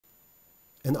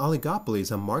An oligopoly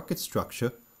is a market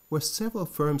structure where several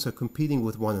firms are competing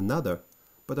with one another,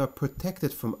 but are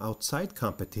protected from outside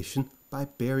competition by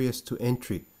barriers to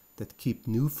entry that keep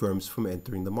new firms from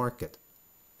entering the market.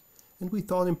 And we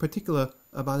thought in particular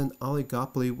about an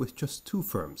oligopoly with just two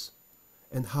firms,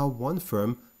 and how one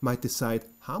firm might decide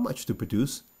how much to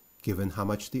produce given how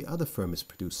much the other firm is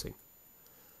producing.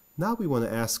 Now we want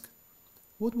to ask,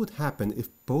 what would happen if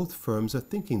both firms are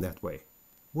thinking that way?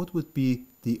 What would be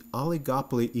the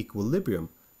oligopoly equilibrium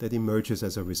that emerges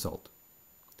as a result?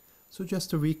 So just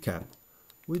to recap,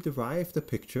 we derived a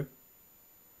picture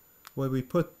where we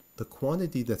put the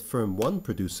quantity that firm 1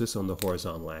 produces on the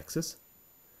horizontal axis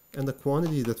and the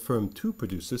quantity that firm 2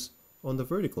 produces on the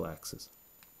vertical axis.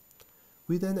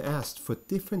 We then asked for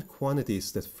different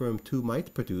quantities that firm 2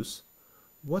 might produce,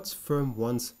 what's firm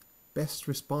 1's best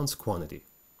response quantity?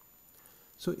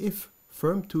 So if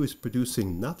firm 2 is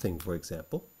producing nothing, for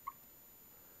example,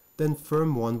 then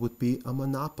firm 1 would be a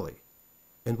monopoly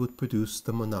and would produce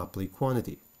the monopoly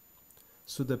quantity.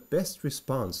 So the best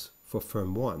response for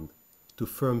firm 1 to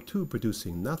firm 2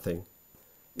 producing nothing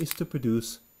is to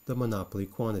produce the monopoly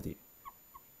quantity.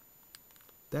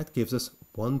 That gives us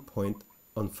 1 point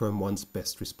on firm 1's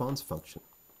best response function.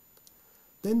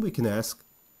 Then we can ask,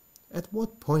 at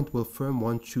what point will firm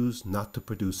 1 choose not to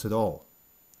produce at all?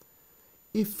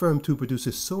 If firm 2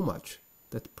 produces so much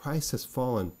that price has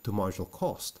fallen to marginal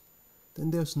cost,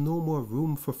 then there's no more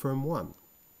room for firm 1.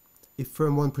 If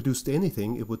firm 1 produced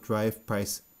anything, it would drive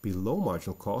price below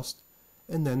marginal cost,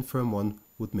 and then firm 1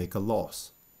 would make a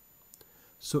loss.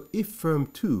 So if firm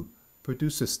 2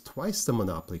 produces twice the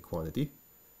monopoly quantity,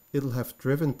 it'll have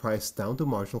driven price down to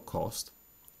marginal cost,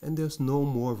 and there's no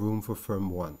more room for firm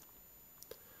 1.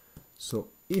 So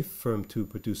if firm 2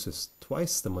 produces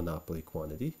twice the monopoly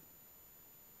quantity,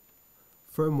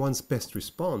 firm 1's best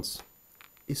response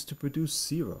is to produce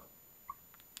 0.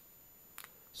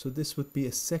 So this would be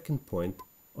a second point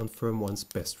on firm 1's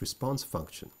best response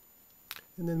function.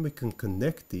 And then we can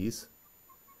connect these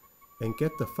and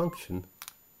get the function,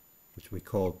 which we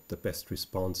call the best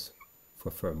response for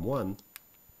firm 1,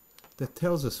 that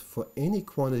tells us for any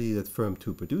quantity that firm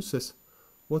 2 produces,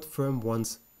 what firm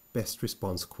 1's best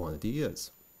response quantity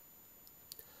is.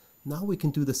 Now we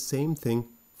can do the same thing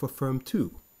for firm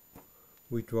 2.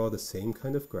 We draw the same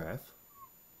kind of graph,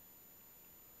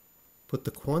 put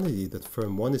the quantity that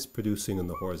firm 1 is producing on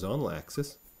the horizontal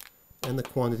axis, and the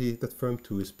quantity that firm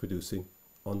 2 is producing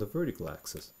on the vertical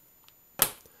axis.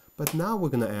 But now we're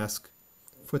going to ask,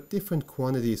 for different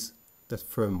quantities that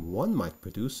firm 1 might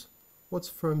produce, what's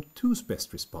firm 2's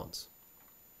best response?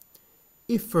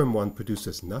 If firm 1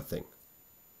 produces nothing,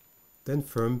 then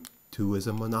firm 2 is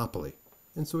a monopoly,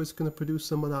 and so it's going to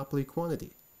produce a monopoly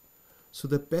quantity. So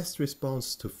the best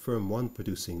response to firm 1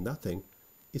 producing nothing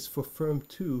is for firm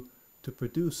 2 to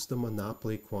produce the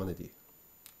monopoly quantity.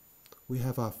 We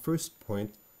have our first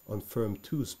point on firm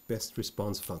 2's best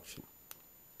response function.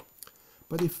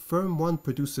 But if firm 1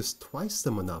 produces twice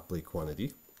the monopoly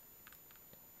quantity,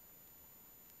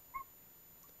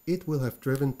 it will have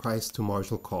driven price to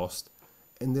marginal cost,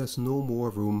 and there's no more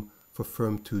room for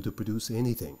firm 2 to produce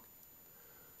anything.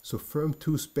 So firm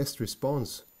 2's best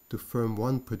response to firm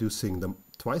 1 producing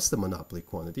twice the monopoly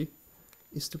quantity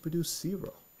is to produce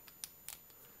 0.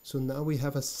 So now we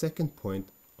have a second point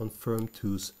on firm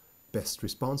 2's best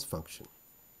response function.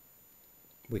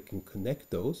 We can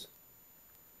connect those,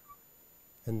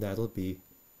 and that'll be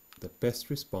the best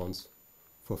response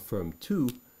for firm 2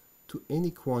 to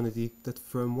any quantity that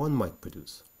firm 1 might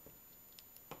produce.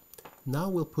 Now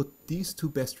we'll put these two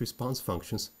best response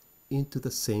functions into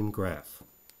the same graph.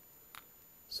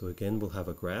 So again, we'll have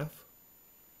a graph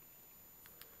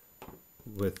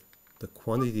with the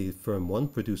quantity that firm 1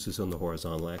 produces on the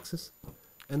horizontal axis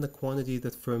and the quantity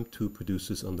that firm 2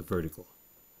 produces on the vertical.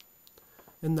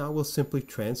 And now we'll simply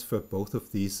transfer both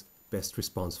of these best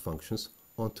response functions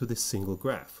onto this single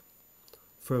graph.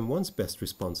 Firm 1's best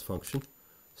response function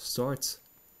starts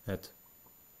at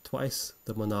twice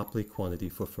the monopoly quantity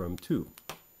for firm 2,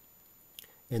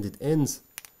 and it ends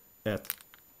at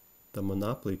the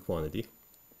monopoly quantity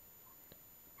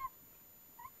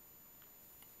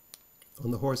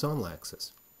on the horizontal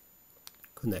axis.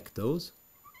 Connect those,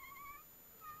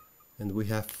 and we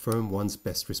have firm 1's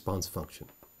best response function.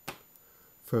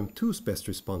 Firm 2's best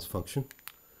response function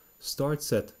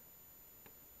starts at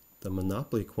the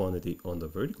monopoly quantity on the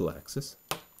vertical axis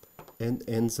and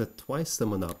ends at twice the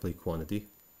monopoly quantity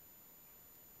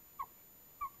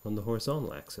on the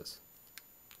horizontal axis.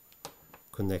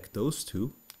 Connect those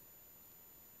two,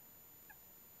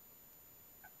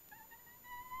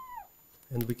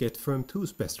 and we get firm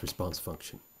 2's best response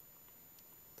function.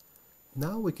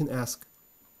 Now we can ask,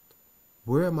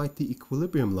 Where might the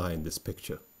equilibrium lie in this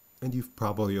picture? And you've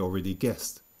probably already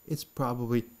guessed. It's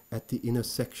probably at the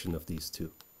intersection of these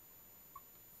two.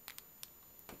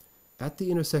 At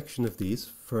the intersection of these,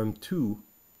 firm 2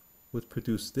 would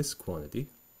produce this quantity,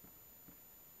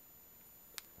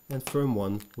 and firm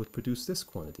 1 would produce this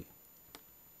quantity.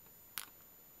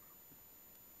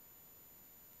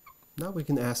 Now we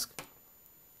can ask,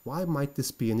 why might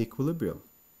this be an equilibrium?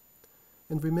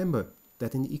 And remember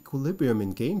that an equilibrium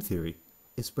in game theory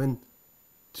is when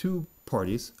two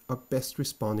parties are best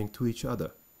responding to each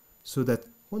other, so that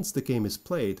once the game is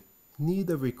played,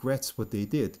 neither regrets what they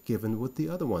did given what the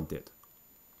other one did.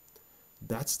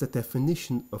 That's the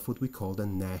definition of what we call the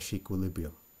Nash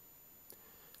equilibrium.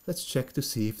 Let's check to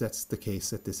see if that's the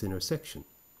case at this intersection.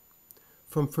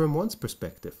 From firm 1's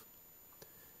perspective,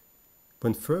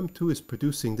 when firm 2 is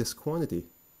producing this quantity,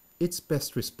 its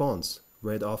best response,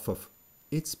 read off of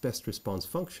its best response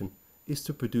function, is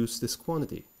to produce this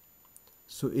quantity.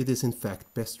 So it is in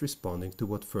fact best responding to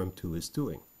what firm 2 is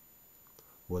doing.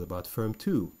 What about firm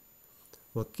 2?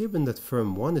 Well, given that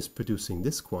firm 1 is producing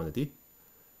this quantity,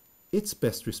 its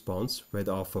best response, read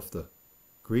off of the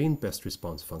green best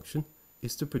response function,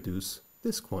 is to produce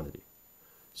this quantity.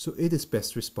 So it is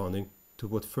best responding to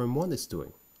what firm 1 is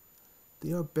doing.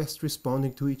 They are best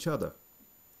responding to each other.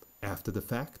 After the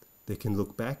fact, they can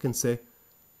look back and say,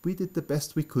 we did the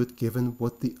best we could given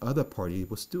what the other party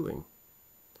was doing.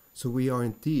 So we are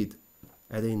indeed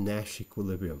at a Nash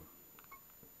equilibrium.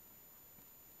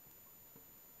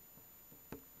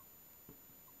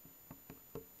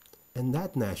 And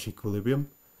that Nash equilibrium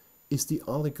is the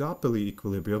oligopoly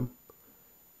equilibrium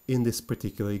in this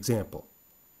particular example.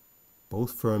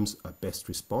 Both firms are best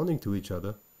responding to each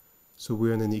other, so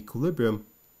we're in an equilibrium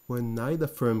where neither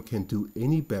firm can do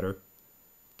any better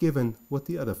given what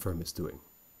the other firm is doing.